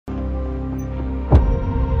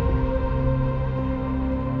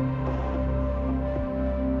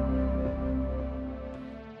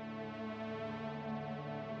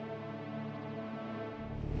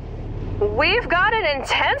We've got an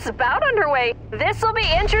intense bout underway. This'll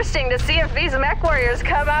be interesting to see if these Mechwarriors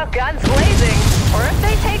come out guns blazing, or if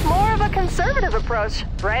they take more of a conservative approach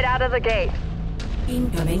right out of the gate.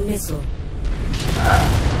 Incoming missile.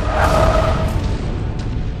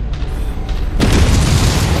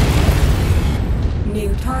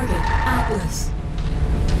 New target, Atlas.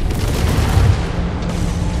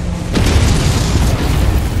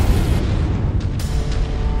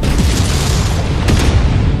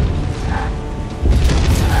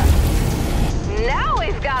 Now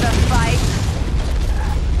we've got a fight.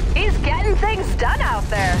 He's getting things done out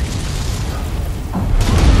there.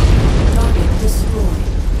 Target destroyed.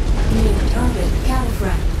 New target,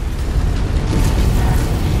 Califrac.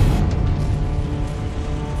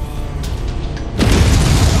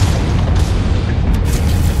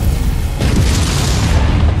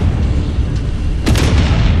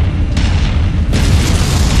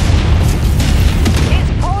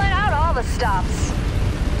 Stops.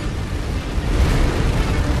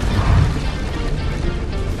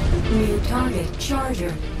 New target,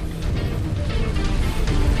 Charger.